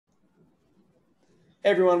Hey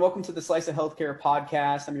everyone, welcome to the Slice of Healthcare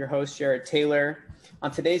podcast. I'm your host, Jared Taylor. On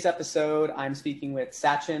today's episode, I'm speaking with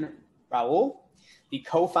Sachin Raoul, the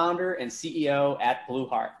co-founder and CEO at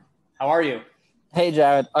Blueheart. How are you? Hey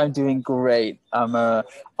Jared, I'm doing great. I'm on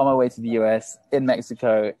my way to the US. In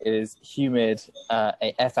Mexico, it is humid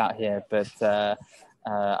AF out here, but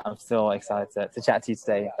I'm still excited to chat to you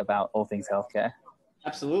today about all things healthcare.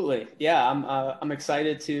 Absolutely. Yeah, I'm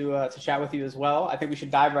excited to chat with you as well. I think we should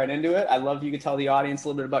dive right into it. I'd love if you could tell the audience a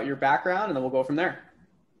little bit about your background, and then we'll go from there.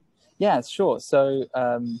 Yeah, sure. So,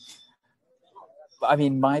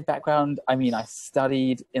 my background, I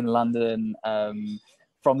studied in London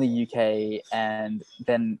from the UK, and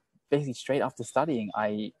then basically straight after studying,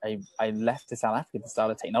 I left to South Africa to start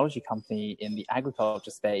a technology company in the agriculture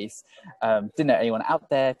space. Didn't know anyone out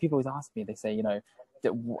there. People always ask me, they say,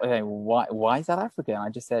 why South Africa? And I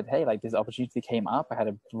just said, hey, like this opportunity came up. I had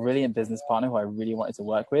a brilliant business partner who I really wanted to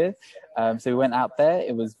work with. So we went out there.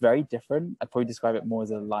 It was very different. I'd probably describe it more as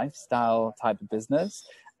a lifestyle type of business,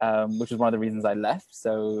 which was one of the reasons I left.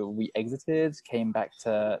 So we exited, came back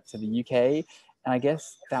to the UK. And I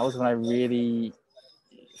guess that was when I really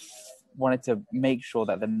wanted to make sure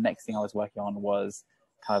that the next thing I was working on was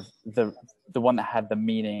kind of the one that had the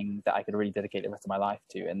meaning that I could really dedicate the rest of my life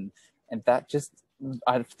to. And that just,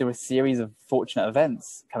 there were a series of fortunate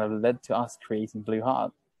events kind of led to us creating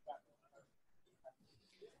Blueheart.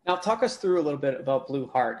 Now, talk us through a little bit about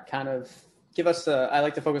Blueheart. Kind of give us I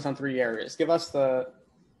like to focus on three areas. Give us well,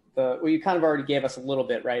 you kind of already gave us a little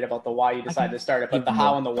bit, right, about the why you decided to start it, but the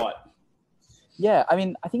how and the what. Yeah, I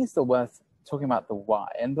think it's still worth talking about the why.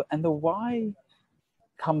 And the why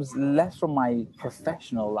comes less from my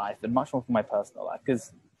professional life and much more from my personal life,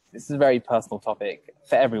 because this is a very personal topic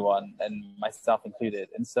for everyone, and myself included.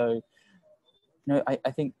 And so,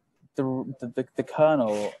 I think the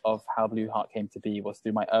kernel of how Blueheart came to be was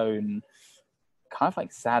through my own kind of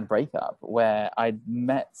like sad breakup, where I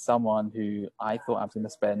met someone who I thought I was going to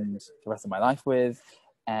spend the rest of my life with,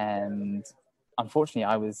 and unfortunately,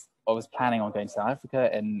 I was planning on going to South Africa,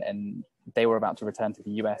 and they were about to return to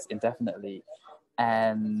the US indefinitely,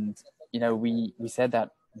 and we said that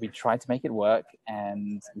we tried to make it work,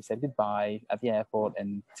 and we said goodbye at the airport,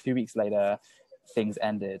 and 2 weeks later things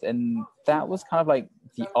ended. And that was kind of like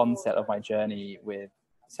the onset of my journey with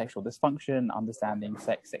sexual dysfunction, understanding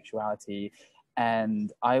sexuality.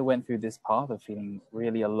 And I went through this path of feeling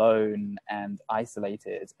really alone and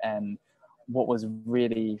isolated. And what was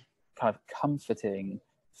really kind of comforting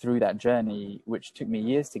through that journey, which took me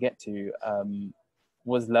years to get to,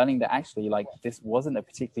 was learning that actually, like, this wasn't a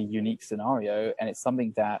particularly unique scenario, and it's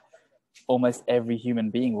something that almost every human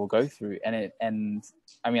being will go through. And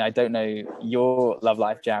I don't know your love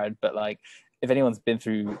life, Jared, but like, if anyone's been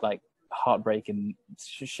through like heartbreak and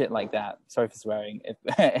shit like that, sorry for swearing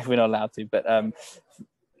if we're not allowed to, but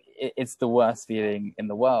it's the worst feeling in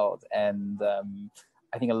the world. And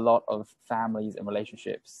I think a lot of families and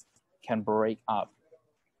relationships can break up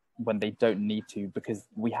when they don't need to, because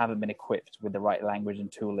we haven't been equipped with the right language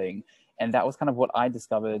and tooling. And that was kind of what I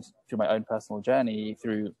discovered through my own personal journey,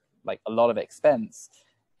 through like a lot of expense.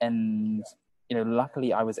 And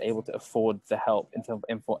luckily I was able to afford the help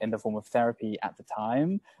in the form of therapy at the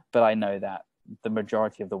time, but I know that the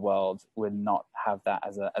majority of the world would not have that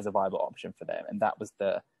as a viable option for them. And that was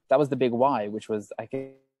the big why, which was, I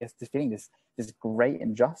guess, just feeling this great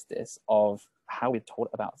injustice of how we're taught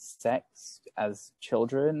about sex as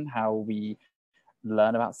children, how we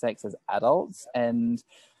learn about sex as adults, and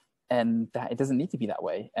that it doesn't need to be that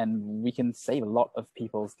way. And we can save a lot of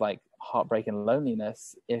people's like heartbreak and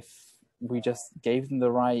loneliness if we just gave them the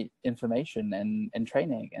right information and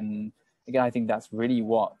training. And again, I think that's really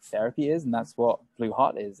what therapy is, and that's what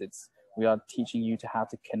Blueheart is. We are teaching you to how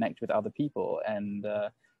to connect with other people, and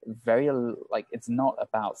it's not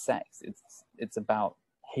about sex. It's about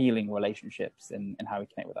healing relationships and how we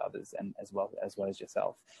connect with others, and as well as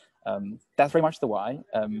yourself. That's very much the why.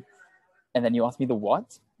 And then you asked me the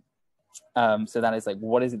what. So that is like,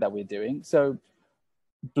 what is it that we're doing? So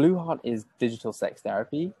Blueheart is digital sex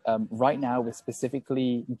therapy. Right now, we're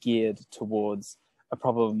specifically geared towards a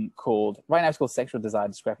problem called sexual desire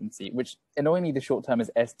discrepancy, which annoyingly the short term is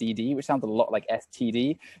SDD, which sounds a lot like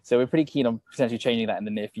STD. So we're pretty keen on potentially changing that in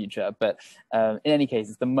the near future. But in any case,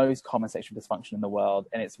 it's the most common sexual dysfunction in the world.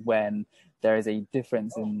 And it's when there is a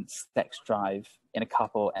difference in sex drive in a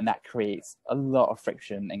couple, and that creates a lot of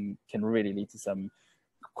friction and can really lead to some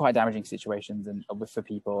quite damaging situations and for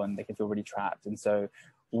people, and they can feel really trapped. And so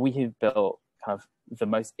we have built kind of the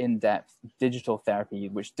most in-depth digital therapy,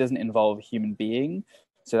 which doesn't involve a human being,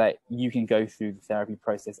 so that you can go through the therapy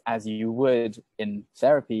process as you would in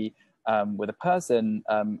therapy, with a person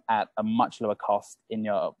at a much lower cost in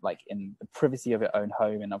your in the privacy of your own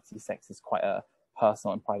home. And obviously sex is quite a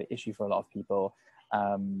personal and private issue for a lot of people.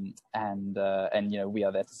 And we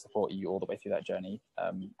are there to support you all the way through that journey,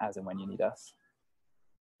 as and when you need us.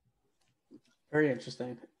 Very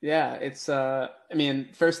interesting. Yeah, it's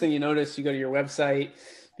first thing you notice, you go to your website,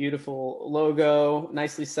 beautiful logo,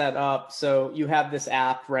 nicely set up. So you have this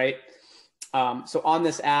app, right? So on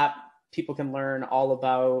this app, people can learn all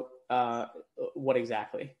about what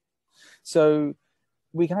exactly? So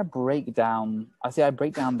we kind of break down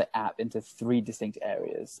the app into 3 distinct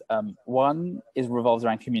areas. One revolves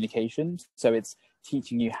around communication. So it's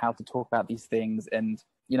teaching you how to talk about these things. And,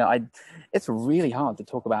 it's really hard to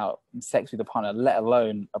talk about sex with a partner, let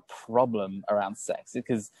alone a problem around sex,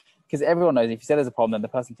 because everyone knows if you say there's a problem, then the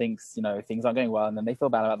person thinks, things aren't going well, and then they feel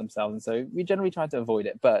bad about themselves. And so we generally try to avoid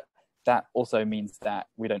it. But that also means that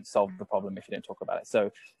we don't solve the problem if you don't talk about it.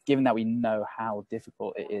 So given that we know how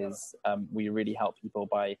difficult it is, we really help people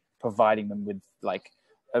by providing them with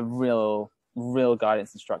a real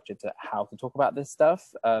guidance and structure to how to talk about this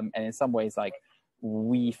stuff. And in some ways,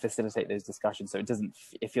 we facilitate those discussions. So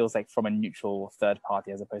it feels like from a neutral third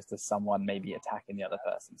party as opposed to someone maybe attacking the other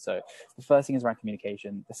person. So the first thing is around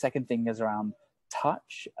communication. The second thing is around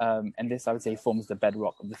touch, and this I would say forms the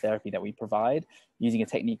bedrock of the therapy that we provide, using a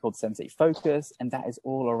technique called sensate focus, and that is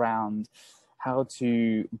all around how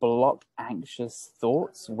to block anxious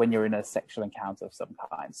thoughts when you're in a sexual encounter of some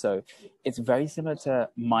kind. So it's very similar to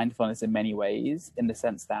mindfulness in many ways, in the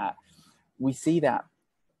sense that we see that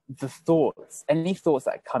any thoughts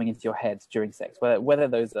that are coming into your head during sex, whether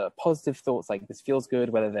those are positive thoughts like this feels good,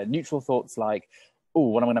 whether they're neutral thoughts like, oh,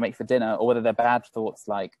 what am I going to make for dinner, or whether they're bad thoughts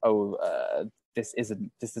like, this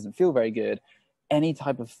doesn't feel very good. Any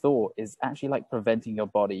type of thought is actually preventing your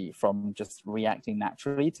body from just reacting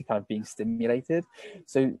naturally to kind of being stimulated.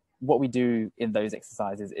 So what we do in those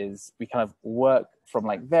exercises is we kind of work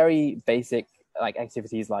from very basic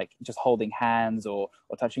activities like just holding hands or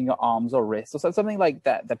touching your arms or wrists, or something like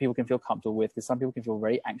that people can feel comfortable with, because some people can feel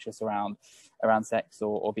very anxious around sex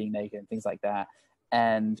or being naked and things like that.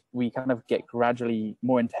 And we kind of get gradually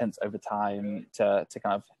more intense over time to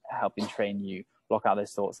kind of help and train you block out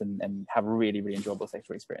those thoughts and have really, really enjoyable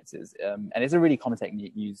sexual experiences. And it's a really common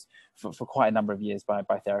technique used for quite a number of years by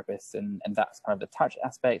therapists, and that's kind of the touch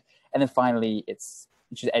aspect. And then finally,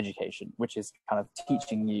 which is education, which is kind of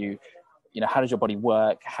teaching you, how does your body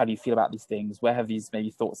work? How do you feel about these things? Where have these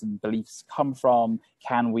maybe thoughts and beliefs come from?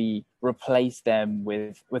 Can we replace them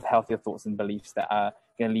with healthier thoughts and beliefs that are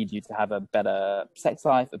going to lead you to have a better sex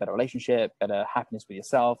life, a better relationship, better happiness with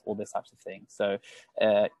yourself, all those types of things. So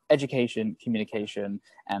education, communication,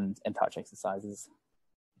 and touch exercises.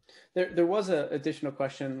 There was an additional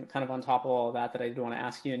question kind of on top of all of that I do want to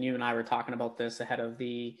ask you, and you and I were talking about this ahead of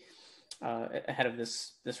this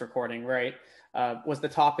recording, right? Was the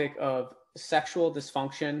topic of sexual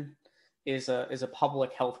dysfunction is a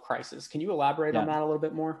public health crisis. Can you elaborate on that a little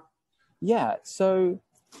bit more? Yeah. So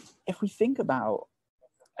if we think about,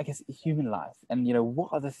 I guess, human life and,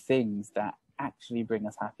 what are the things that actually bring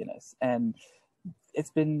us happiness? And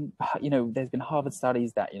it's been, there's been Harvard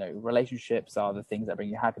studies that, relationships are the things that bring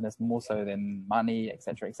you happiness more so than money, et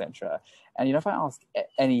cetera, et cetera. And, if I ask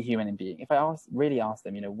any human being, if I really ask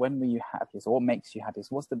them, when were you happiest, or what makes you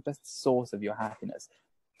happiest? What's the best source of your happiness?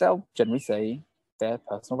 They'll generally say their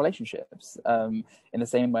personal relationships. In the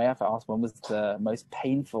same way, if I ask when was the most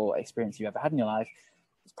painful experience you ever had in your life,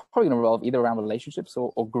 it's probably going to revolve either around relationships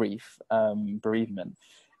or grief, bereavement.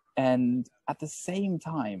 And at the same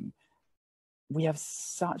time, we have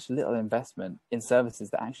such little investment in services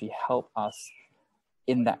that actually help us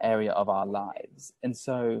in that area of our lives. And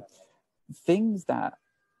so things that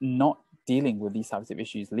not dealing with these types of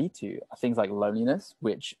issues lead to are things like loneliness,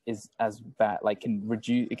 which is as bad, it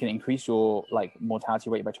can increase your mortality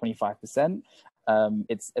rate by 25%.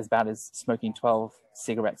 It's as bad as smoking 12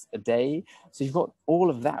 cigarettes a day. So you've got all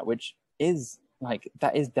of that, which is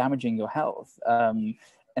that is damaging your health. And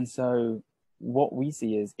so what we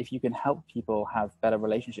see is if you can help people have better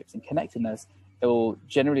relationships and connectedness, it will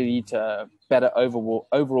generally lead to better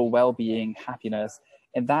overall well-being, happiness,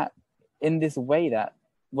 and that in this way that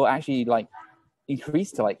will actually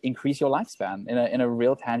increase your lifespan in a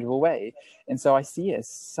real tangible way. And so I see it as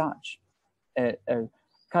such a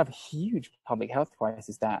kind of huge public health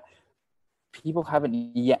crisis that people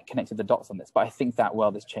haven't yet connected the dots on this, but I think that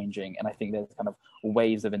world is changing, and I think there's kind of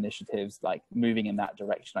waves of initiatives moving in that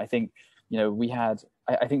direction. I think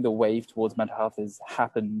I think the wave towards mental health has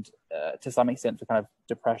happened to some extent for kind of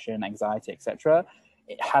depression, anxiety, etc.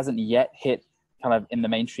 It hasn't yet hit kind of in the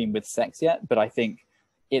mainstream with sex yet, but I think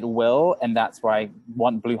it will, and that's why I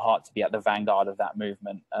want Blueheart to be at the vanguard of that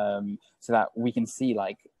movement, so that we can see,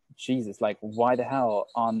 like, Jesus, like, why the hell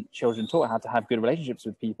aren't children taught how to have good relationships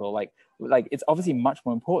with people? Like it's obviously much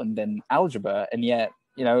more important than algebra, and yet,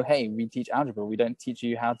 you know, hey, we teach algebra, we don't teach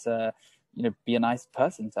you how to, you know, be a nice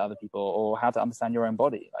person to other people, or how to understand your own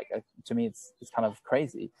body. Like, to me, it's kind of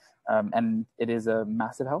crazy, and it is a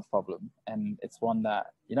massive health problem, and it's one that,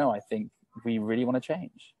 you know, I think we really want to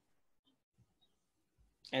change.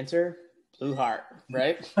 Answer, Blueheart,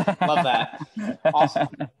 right? Love that. Awesome.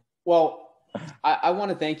 Well, I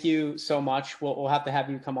want to thank you so much. We'll have to have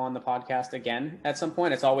you come on the podcast again at some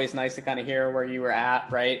point. It's always nice to kind of hear where you were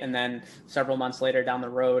at, right? And then several months later down the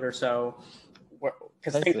road or so,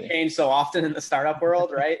 because things change so often in the startup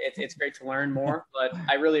world, right? It's great to learn more. But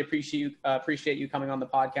I really appreciate you coming on the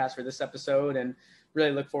podcast for this episode, and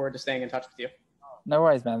really look forward to staying in touch with you. No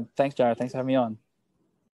worries, man. Thanks, Jared. Thanks for having me on.